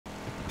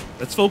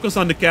Let's focus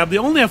on the cab. They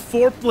only have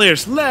 4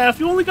 players left.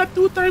 You only got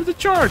 2 times the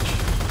charge.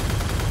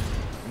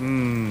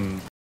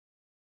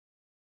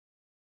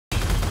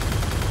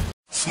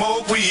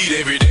 Smoke weed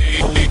every day.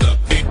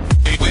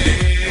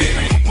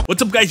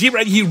 What's up guys,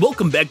 JBRider here,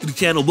 welcome back to the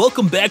channel,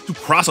 welcome back to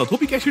Crossout.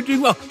 Hope you guys are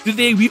doing well.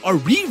 Today we are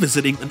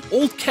revisiting an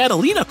old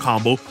Catalina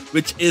combo,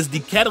 which is the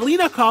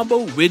Catalina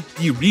combo with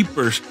the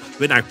Reapers.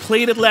 When I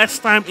played it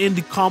last time in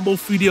the combo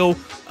video,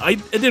 I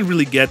didn't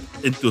really get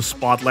into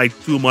spotlight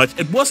too much.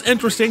 It was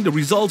interesting, the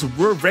results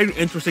were very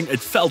interesting, it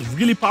felt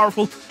really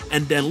powerful,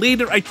 and then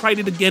later I tried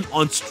it again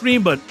on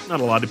stream, but not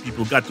a lot of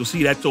people got to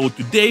see that. So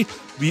today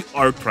we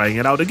are trying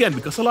it out again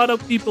because a lot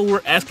of people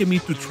were asking me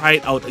to try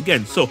it out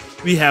again. So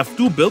we have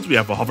 2 builds, we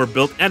have a hover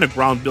build and a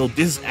ground build.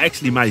 This is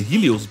actually my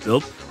Helios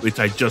build, which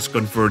I just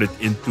converted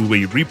into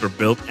a Reaper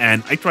build,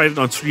 and I tried it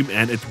on stream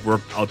and it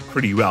worked out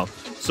pretty well.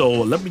 So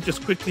let me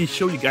just quickly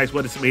show you guys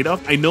what it's made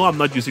of. I know I'm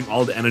not using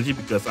all the energy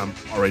because I'm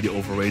already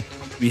overweight.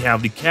 We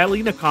have the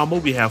Catalina combo,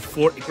 we have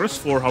 4 Icarus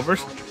 4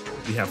 hovers,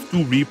 we have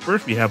 2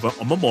 Reapers, we have a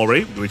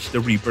Mamore, which the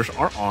Reapers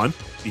are on.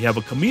 We have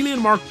a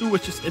Chameleon Mark II,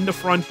 which is in the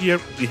front here.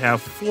 We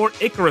have 4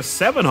 Icarus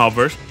 7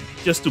 hovers,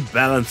 just to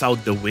balance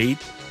out the weight.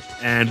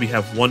 And we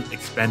have 1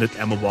 expanded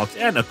ammo box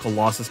and a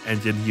Colossus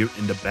engine here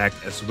in the back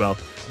as well.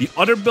 The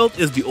other build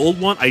is the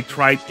old one I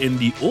tried in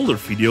the older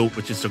video,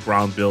 which is the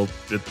ground build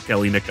with the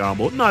Catalina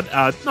combo. Not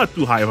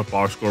too high of a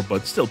power score,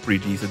 but still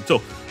pretty decent. So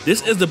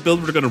this is the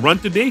build we're going to run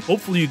today.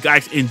 Hopefully you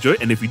guys enjoy,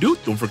 and if you do,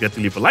 don't forget to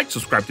leave a like,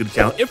 subscribe to the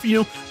channel if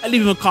you're new, and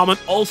leaving a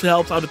comment also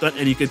helps out a ton,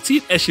 and you can see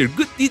it as your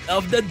good deed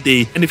of the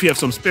day. And if you have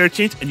some spare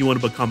change and you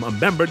want to become a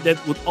member,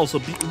 that would also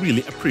be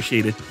really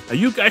appreciated. Now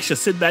you guys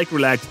just sit back,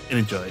 relax, and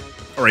enjoy.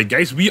 Alright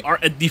guys, we are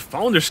at the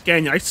Founders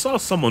Canyon. I saw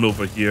someone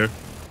over here.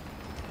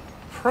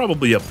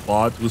 Probably a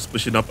bot who's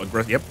pushing up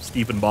aggressive. Yep,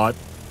 Stephen bot.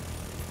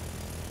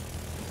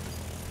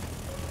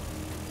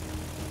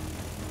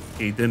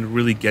 Okay, didn't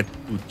really get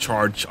to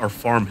charge or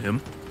farm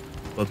him.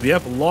 But we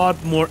have a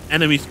lot more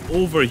enemies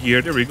over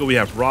here. There we go, we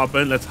have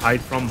Robin. Let's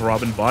hide from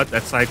Robin bot.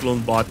 That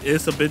Cyclone bot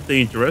is a bit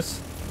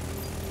dangerous.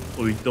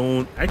 So we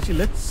don't... Actually,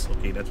 let's...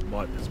 Okay, that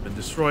bot has been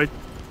destroyed.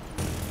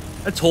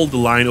 Let's hold the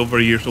line over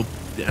here so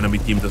the enemy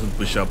team doesn't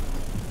push up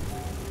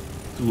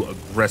too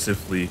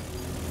aggressively.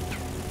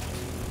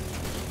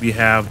 We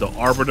have the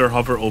Arbiter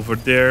hover over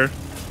there,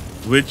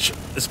 which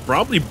is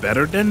probably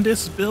better than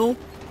this build.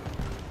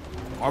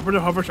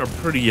 Arbiter hovers are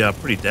pretty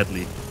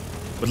deadly.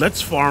 But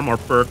let's farm our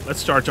perk.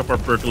 Let's charge up our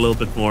perk a little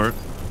bit more,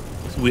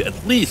 so we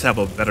at least have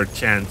a better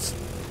chance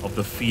of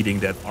defeating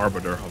that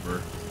Arbiter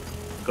hover,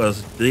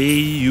 because they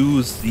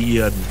use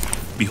the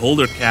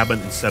Beholder cabin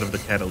instead of the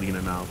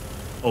Catalina now.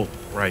 Oh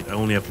right, I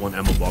only have 1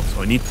 ammo box,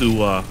 so I need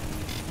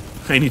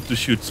to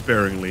shoot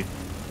sparingly.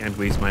 Can't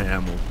waste my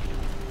ammo.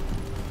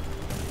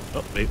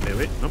 Oh, wait.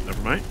 Nope,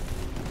 never mind.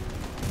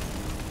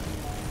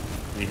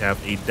 We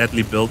have a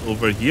deadly build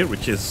over here,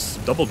 which is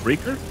double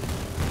breaker.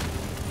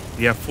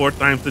 We have 4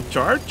 times the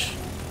charge.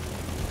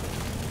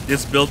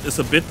 This build is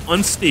a bit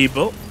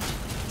unstable.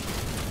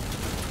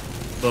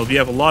 So we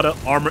have a lot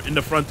of armor in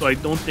the front, so I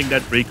don't think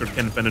that breaker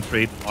can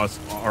penetrate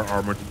our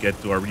armor to get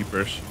to our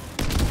Reapers.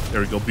 There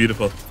we go,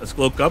 beautiful. Let's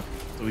cloak up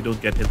so we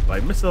don't get hit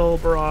by missile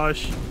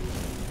barrage.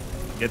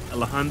 Get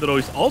Alejandro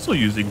is also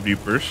using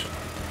Reapers.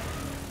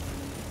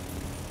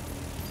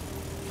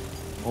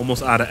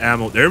 Almost out of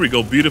ammo. There we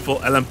go, beautiful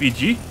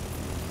LMPG.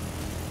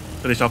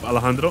 Finish off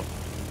Alejandro.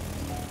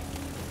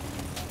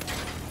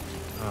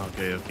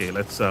 Okay,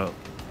 let's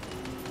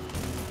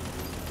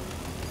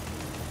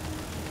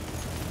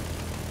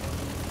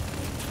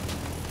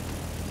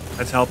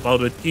help out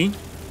with King.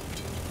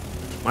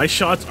 My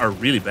shots are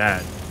really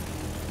bad.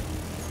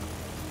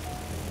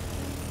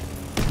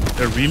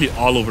 They're really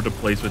all over the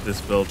place with this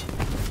build.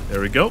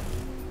 There we go.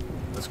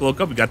 Let's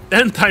cloak up. We got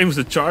 10 times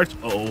the charge.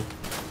 Uh-oh.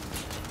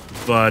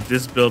 But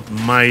this build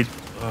might...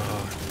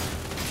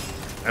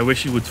 I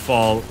wish he would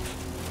fall.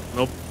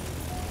 Nope.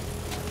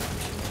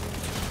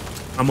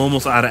 I'm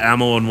almost out of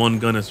ammo on 1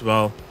 gun as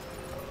well.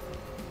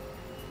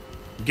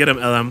 Get him,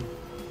 LM.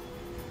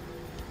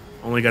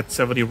 Only got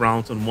 70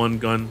 rounds on 1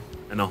 gun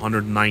and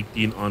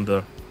 119 on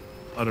the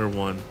other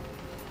one.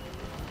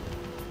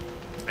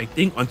 I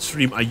think on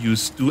stream I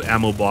used 2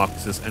 ammo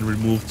boxes and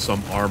removed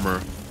some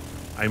armor.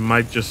 I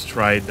might just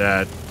try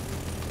that.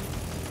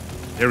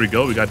 There we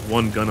go. We got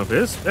 1 gun of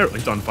his. There,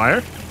 he's on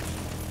fire.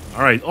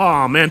 All right.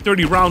 Oh man,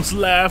 30 rounds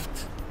left.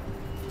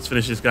 Let's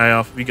finish this guy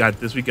off. We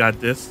got this. We got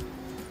this.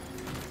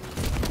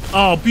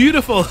 Oh,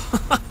 beautiful.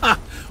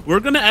 We're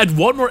gonna add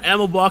 1 more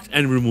ammo box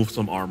and remove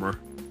some armor.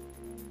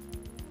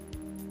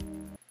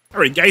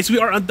 All right, guys. We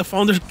are at the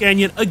Founders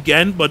Canyon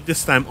again, but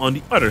this time on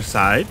the other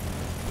side.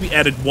 We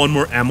added 1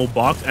 more ammo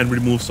box and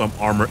removed some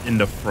armor in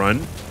the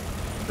front.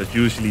 But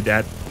usually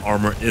that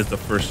armor is the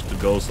first to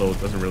go, so it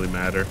doesn't really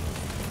matter.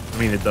 I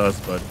mean, it does,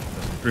 but it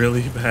doesn't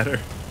really matter.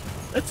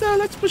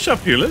 Let's push up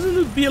here. Let's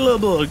be a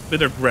little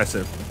bit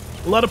aggressive.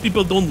 A lot of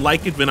people don't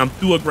like it when I'm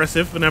too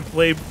aggressive when I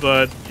play,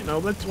 but you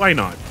know, why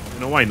not? You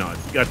know, why not?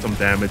 We got some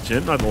damage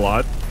in, not a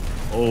lot.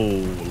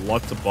 Oh,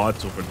 lots of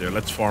bots over there.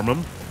 Let's farm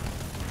them.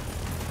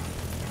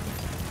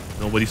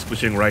 Nobody's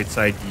pushing right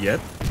side yet.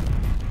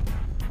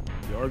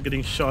 We are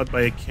getting shot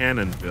by a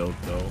cannon build,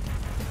 though.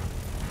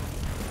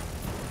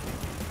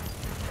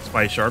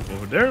 Spy shark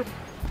over there.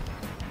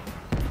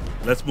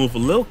 Let's move a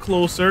little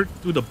closer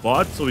to the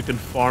bot so we can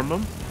farm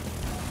them.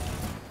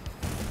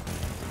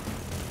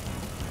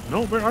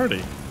 No, where are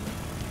they?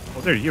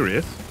 Oh, there, here he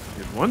is.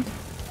 Here's one.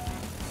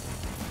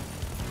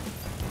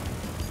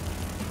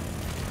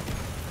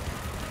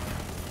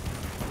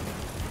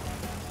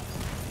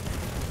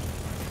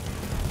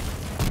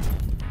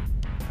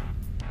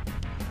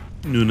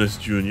 Nunes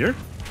Jr.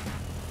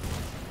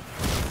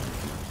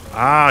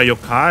 Ah,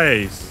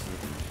 yokais.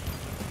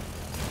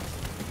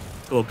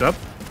 Look up.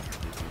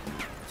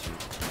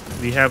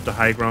 We have the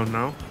high ground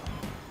now.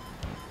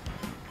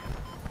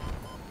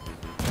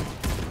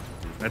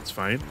 That's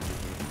fine.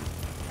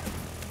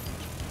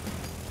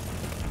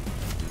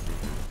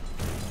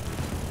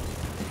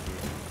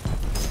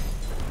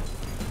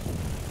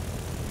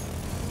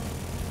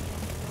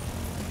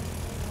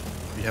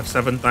 We have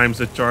 7 times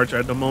the charge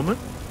at the moment.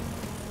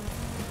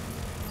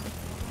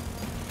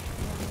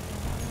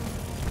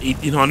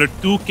 1800,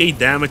 2k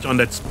damage on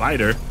that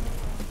spider.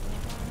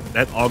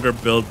 That auger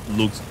build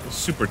looks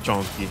super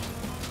chunky.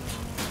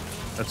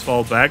 Let's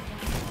fall back.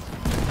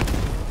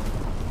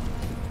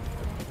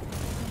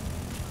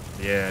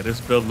 Yeah,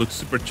 this build looks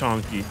super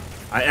chunky.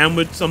 I am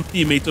with some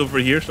teammates over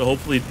here, so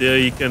hopefully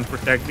they can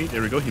protect me.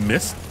 There we go, he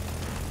missed.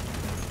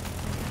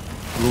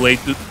 Way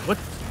to... What?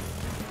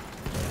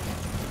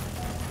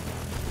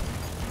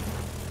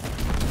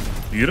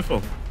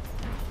 Beautiful.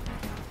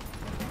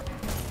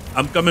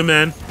 I'm coming,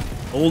 man.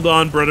 Hold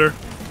on, brother.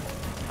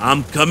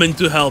 I'm coming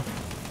to help.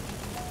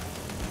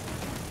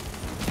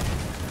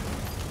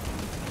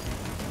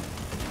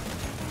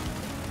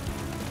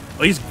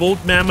 Oh, he's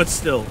both mammoths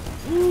still.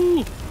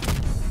 Woo.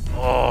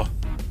 Oh,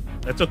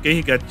 that's okay.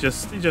 He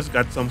just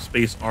got some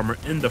space armor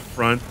in the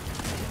front.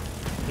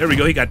 There we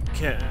go. He got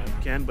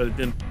can, but it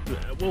didn't.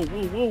 Whoa,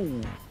 whoa,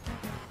 whoa!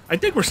 I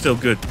think we're still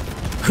good.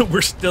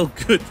 We're still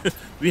good.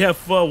 We have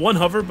 1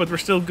 hover, but we're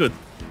still good.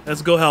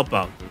 Let's go help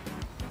out.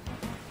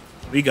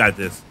 We got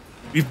this.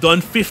 We've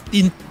done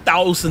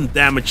 15,000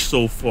 damage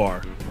so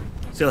far.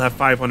 Still have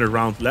 500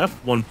 rounds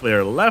left. 1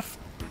 player left,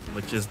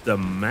 which is the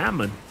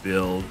mammoth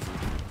build.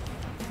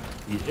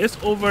 He is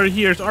over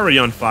here. It's already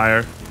on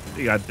fire.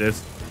 We got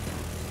this.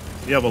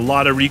 We have a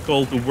lot of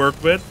recoil to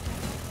work with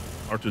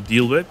or to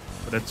deal with,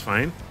 but that's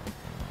fine.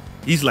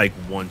 He's like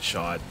 1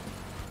 shot.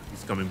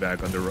 He's coming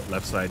back on the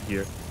left side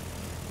here.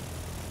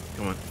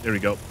 Come on. There we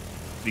go.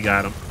 We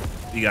got him.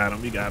 We got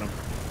him. We got him.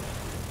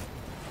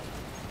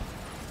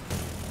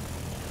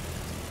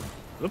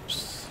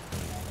 Oops.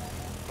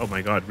 Oh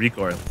my god,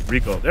 recoil.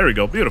 Recoil. There we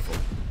go. Beautiful.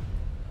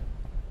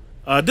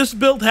 This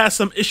build has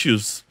some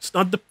issues. It's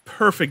not the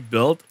perfect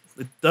build.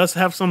 It does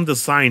have some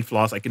design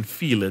flaws. I can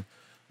feel it.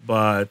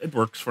 But it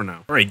works for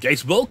now. Alright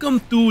guys, welcome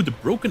to the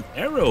Broken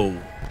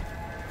Arrow.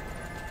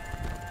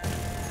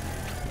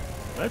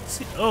 Let's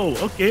see. Oh,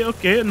 okay,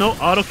 okay. No,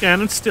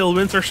 autocannon still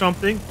wins or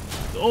something.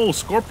 Oh,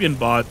 Scorpion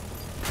bot.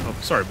 Oh,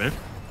 sorry, man.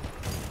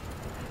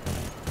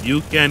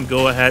 You can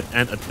go ahead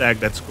and attack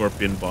that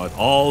Scorpion bot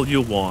all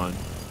you want.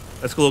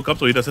 Let's go look up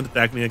so he doesn't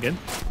attack me again.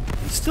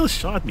 He still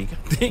shot me.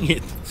 God dang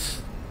it.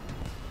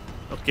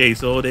 Okay,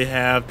 so they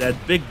have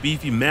that big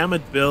beefy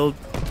mammoth build.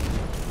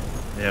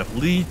 They have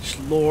Leech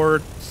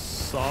Lord,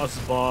 Sauce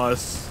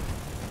Boss.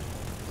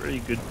 Pretty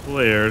good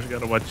players.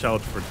 Gotta watch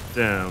out for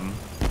them.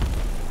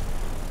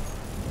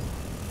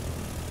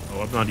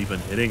 Oh, I'm not even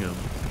hitting him.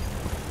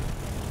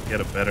 Get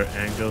a better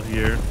angle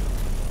here.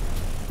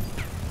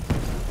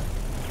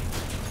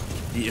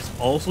 He is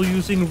also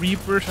using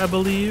Reapers, I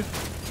believe.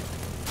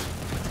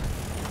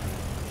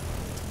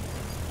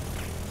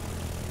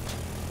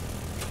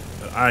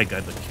 But I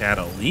got the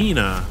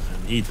Catalina,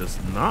 and he does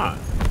not.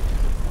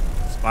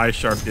 Spy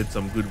Shark did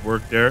some good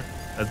work there.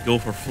 Let's go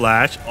for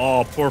Flash.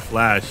 Oh, poor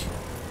Flash.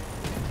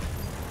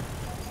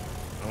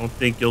 I don't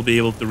think you'll be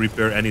able to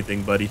repair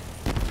anything, buddy.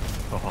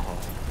 Oh.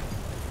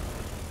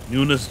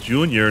 Nunes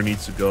Jr.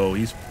 needs to go.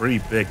 He's pretty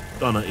big.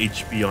 Ton of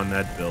HP on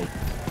that build.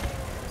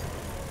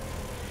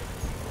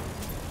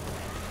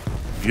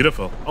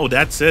 Beautiful. Oh,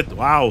 that's it.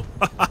 Wow.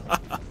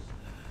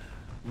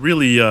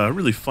 Really,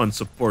 really fun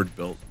support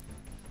build.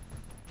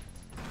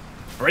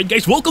 Alright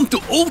guys, welcome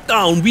to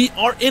O-Town. We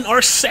are in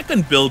our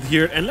second build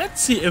here, and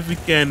let's see if we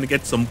can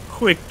get some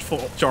quick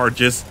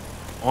charges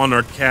on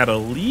our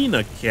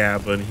Catalina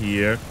cabin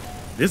here.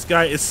 This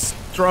guy is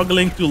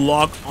struggling to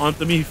lock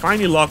onto me. He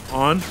finally locked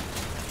on,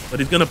 but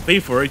he's gonna pay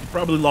for it. He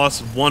probably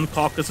lost 1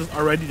 Caucasus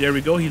already. There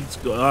we go. He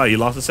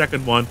lost the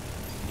second one.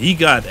 He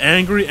got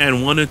angry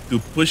and wanted to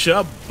push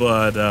up,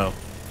 but that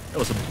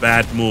was a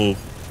bad move.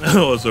 That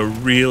was a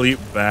really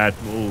bad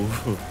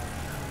move.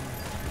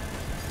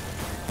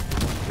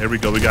 There we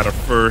go. We got our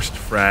first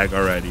frag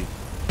already.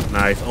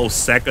 Nice. Oh,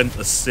 second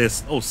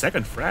assist. Oh,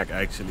 second frag,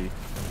 actually.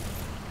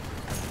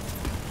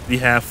 We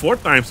have 4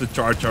 times the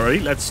charge already.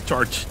 Let's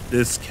charge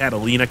this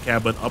Catalina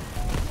cabin up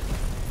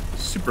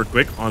super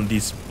quick on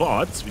these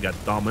bots. We got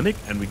Dominic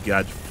and we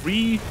got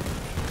Free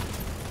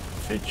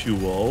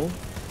Fitual.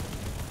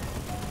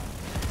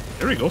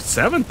 There we go.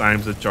 7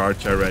 times the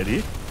charge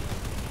already.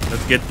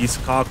 Let's get these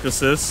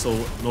caucuses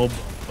so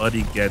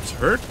nobody gets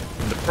hurt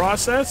in the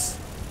process.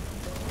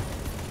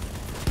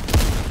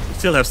 We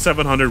still have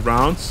 700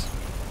 rounds.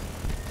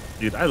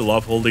 Dude, I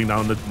love holding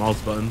down the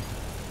mouse button.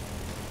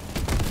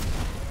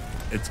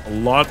 It's a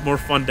lot more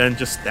fun than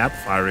just stab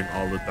firing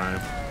all the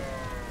time.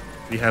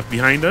 We have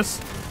behind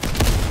us.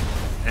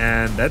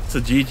 And that's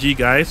a GG,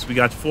 guys. We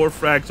got 4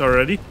 frags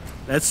already.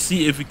 Let's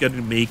see if we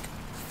can make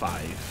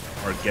 5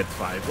 or get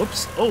 5.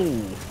 Whoops.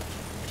 Oh.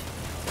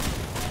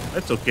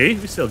 That's okay.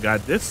 We still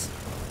got this.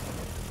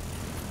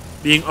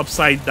 Being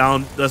upside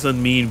down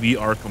doesn't mean we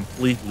are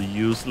completely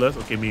useless.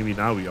 Okay, maybe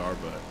now we are,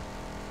 but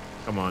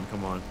come on,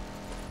 come on.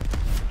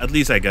 At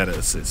least I got an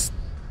assist.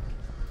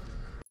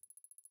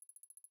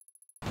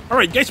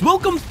 Alright, guys.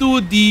 Welcome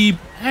to the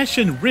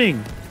Passion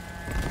Ring.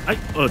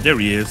 Oh, there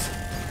he is.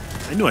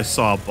 I knew I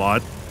saw a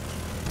bot.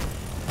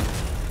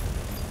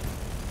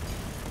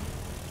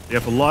 We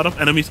have a lot of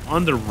enemies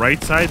on the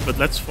right side, but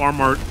let's farm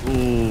our...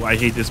 Ooh, I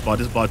hate this bot.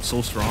 This bot's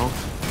so strong.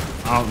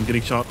 Oh, I'm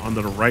getting shot on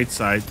the right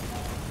side.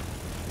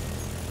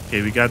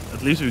 Okay,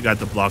 at least we got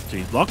the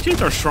blockchains.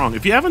 Blockchains are strong.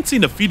 If you haven't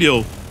seen the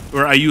video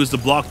where I use the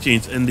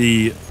blockchains in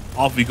the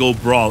Off We Go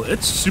Brawl,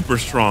 it's super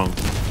strong.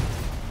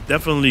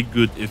 Definitely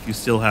good if you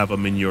still have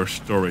them in your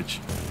storage.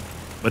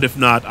 But if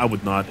not, I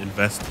would not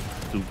invest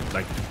to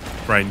like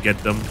try and get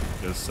them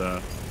because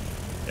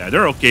yeah,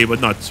 they're okay,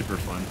 but not super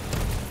fun.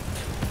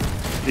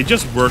 They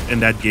just work in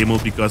that game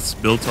mode because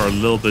builds are a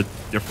little bit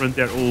different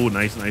there. Oh,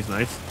 nice, nice,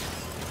 nice.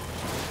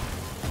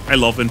 I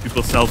love when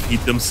people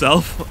self-heat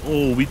themselves.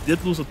 Oh, we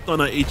did lose a ton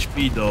of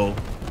HP though.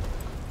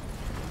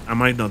 I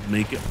might not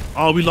make it.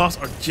 Oh, we lost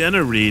our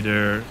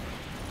generator.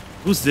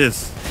 Who's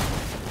this?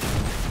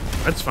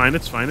 That's fine,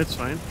 it's fine, it's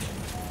fine.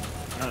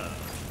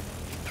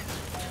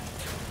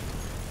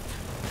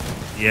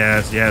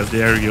 Yes, yes,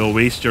 there you go.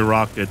 Waste your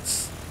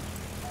rockets.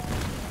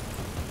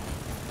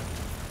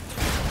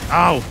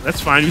 Ow,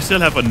 that's fine. We still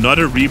have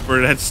another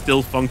Reaper that's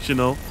still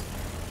functional.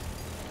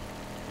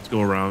 Let's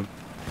go around.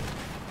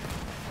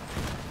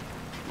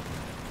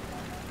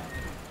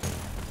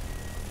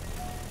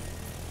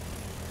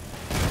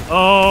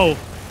 Oh!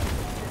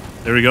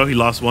 There we go. He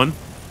lost one.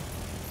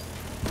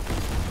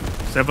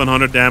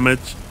 700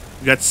 damage.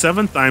 We got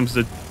 7 times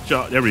the...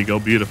 There we go.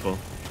 Beautiful.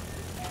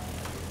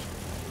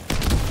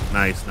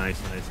 Nice,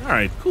 nice, nice.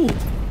 Alright, cool.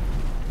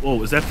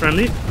 Whoa, is that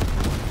friendly?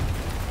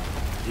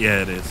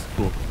 Yeah, it is.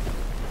 Cool.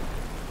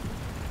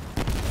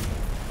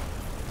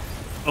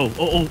 Oh,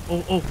 oh, oh,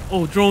 oh, oh,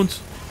 oh, drones.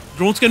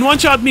 Drones can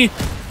one-shot me.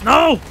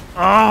 No!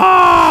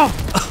 Ah!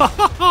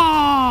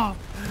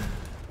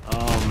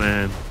 Oh,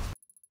 man.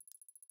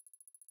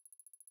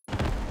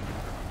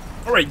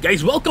 Alright,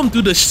 guys, welcome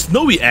to the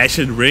Snowy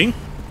Ashen Ring.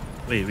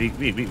 Wait,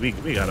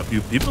 we got a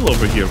few people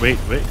over here. Wait.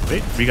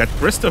 We got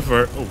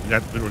Christopher. Oh,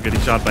 we're getting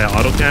shot by an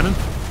autocannon.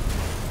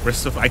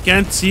 Christopher, I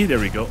can't see. There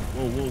we go.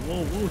 Whoa, whoa,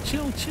 whoa, whoa.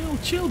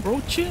 Chill,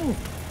 bro. Chill.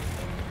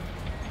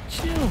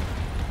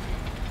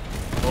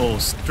 Oh,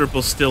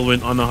 triple still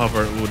win on a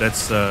hover. Oh,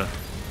 that's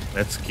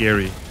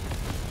scary.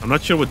 I'm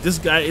not sure what this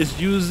guy is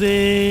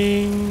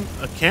using.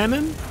 A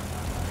cannon?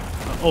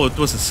 Oh, it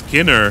was a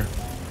Skinner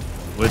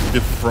with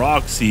the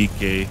frog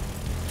CK.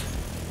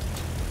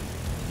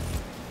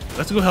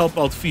 Let's go help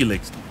out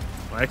Felix.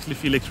 Oh, actually,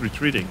 Felix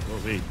retreating. Oh,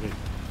 wait.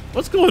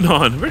 What's going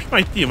on? Where's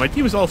my team? My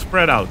team is all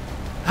spread out.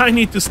 I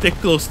need to stick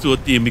close to a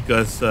team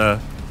because I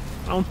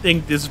don't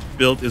think this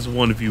build is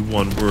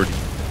 1v1 worthy.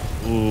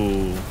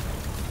 Ooh.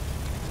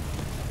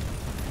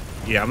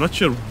 Yeah, I'm not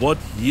sure what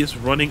he is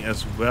running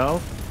as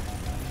well.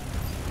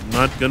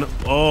 Not gonna...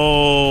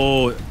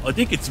 Oh, I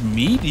think it's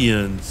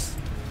medians.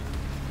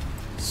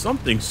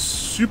 Something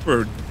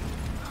super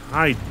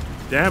high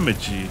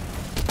damagey.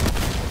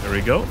 There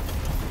we go.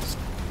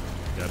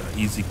 Got an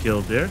easy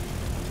kill there.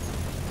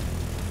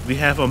 We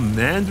have a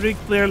Mandrake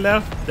player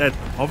left. That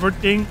hover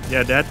thing.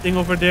 Yeah, that thing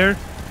over there.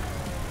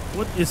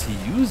 What is he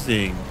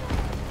using?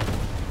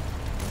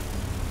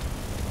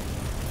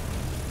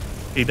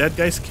 Okay, that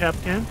guy's cap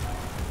can.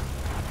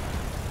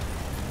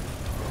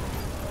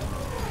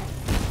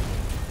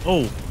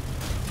 Oh.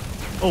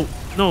 Oh,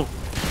 no.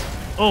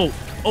 Oh,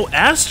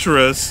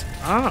 Astros.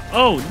 Ah,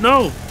 oh,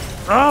 no.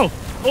 Oh,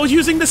 he's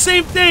using the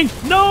same thing.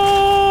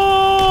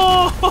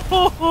 No!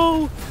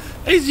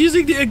 He's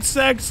using the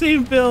exact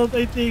same build,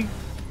 I think.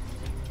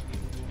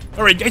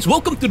 Alright, guys,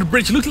 welcome to the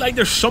bridge. Looks like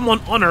there's someone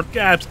on our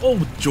caps.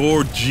 Oh,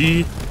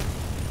 Georgie.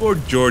 Poor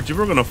Georgie.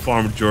 We're gonna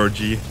farm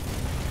Georgie.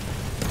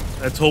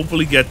 Let's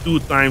hopefully get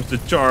 2 times the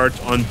charge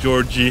on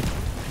Georgie.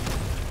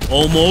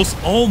 Almost.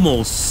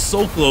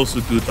 So close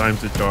to 2 times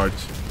the charge.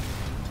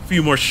 A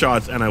few more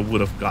shots and I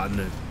would have gotten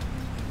it.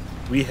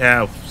 We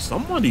have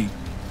somebody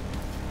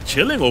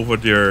chilling over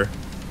there,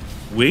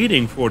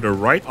 waiting for the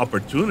right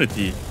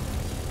opportunity.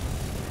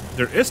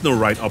 There is no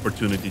right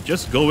opportunity.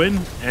 Just go in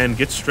and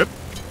get stripped.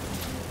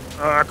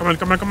 Come on.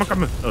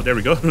 Oh, there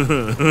we go.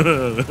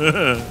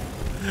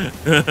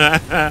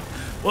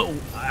 Well,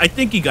 I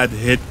think he got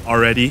hit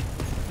already.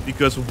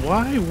 Because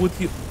why would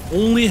he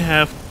only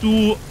have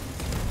 2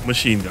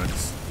 machine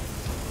guns?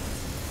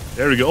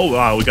 There we go. Oh,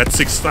 wow, we got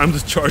 6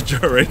 times the charge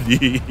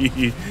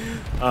already.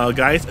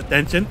 Guys,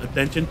 attention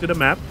to the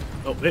map.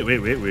 Oh,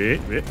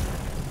 wait.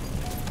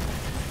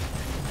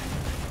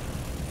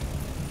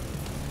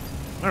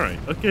 All right,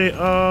 okay.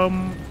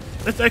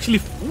 Let's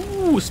actually.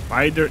 Ooh,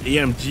 Spider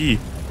AMG.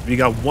 We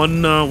got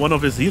one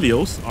of his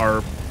Helios.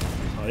 Yeah,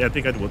 I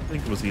think it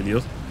was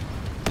Helios.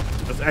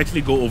 Let's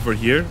actually go over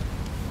here,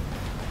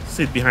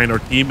 sit behind our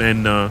team,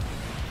 and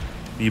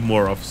be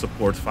more of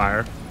support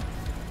fire.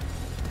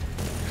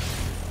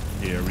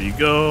 Here we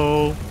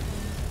go.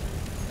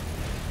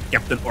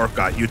 Captain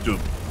Orca, YouTube.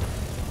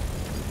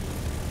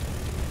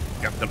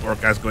 Captain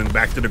Orca is going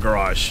back to the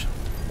garage.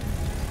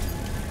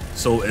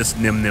 So is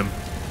Nim Nim.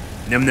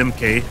 Nim Nim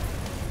K.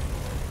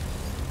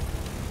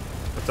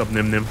 What's up,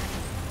 Nim Nim?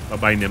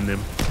 Bye-bye, Nim Nim.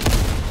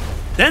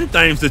 10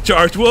 times the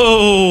charge.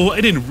 Whoa!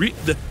 I didn't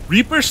the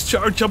Reapers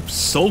charge up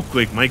so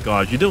quick. My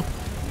God, you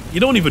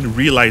don't even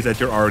realize that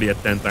you're already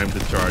at 10 times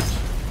the charge.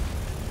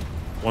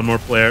 One more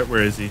player.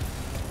 Where is he?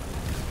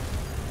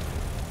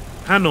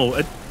 I don't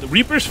know. The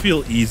Reapers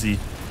feel easy.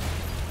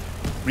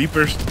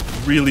 Reapers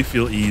really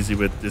feel easy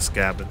with this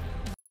cabin.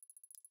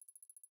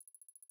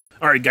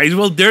 Alright guys,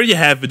 well there you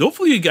have it.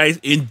 Hopefully you guys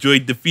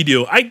enjoyed the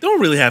video. I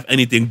don't really have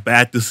anything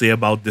bad to say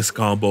about this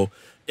combo.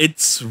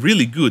 It's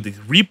really good. The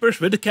Reapers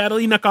with the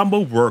Catalina combo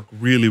work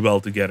really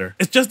well together.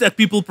 It's just that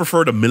people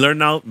prefer the Miller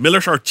now.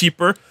 Millers are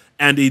cheaper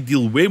and they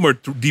deal way more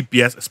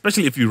DPS,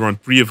 especially if you run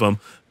 3 of them.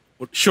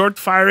 Short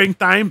firing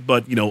time,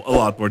 but you know, a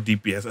lot more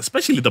DPS,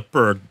 especially the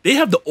perk. They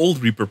have the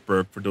old Reaper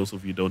perk, for those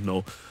of you who don't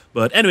know.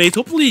 But anyways,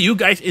 hopefully you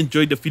guys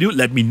enjoyed the video.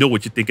 Let me know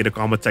what you think in the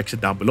comment section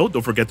down below.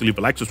 Don't forget to leave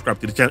a like,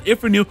 subscribe to the channel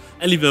if you're new,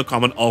 and leaving a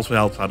comment also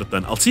helps out a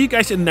ton. I'll see you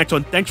guys in the next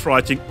one. Thanks for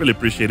watching. Really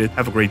appreciate it.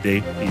 Have a great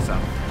day. Peace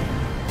out.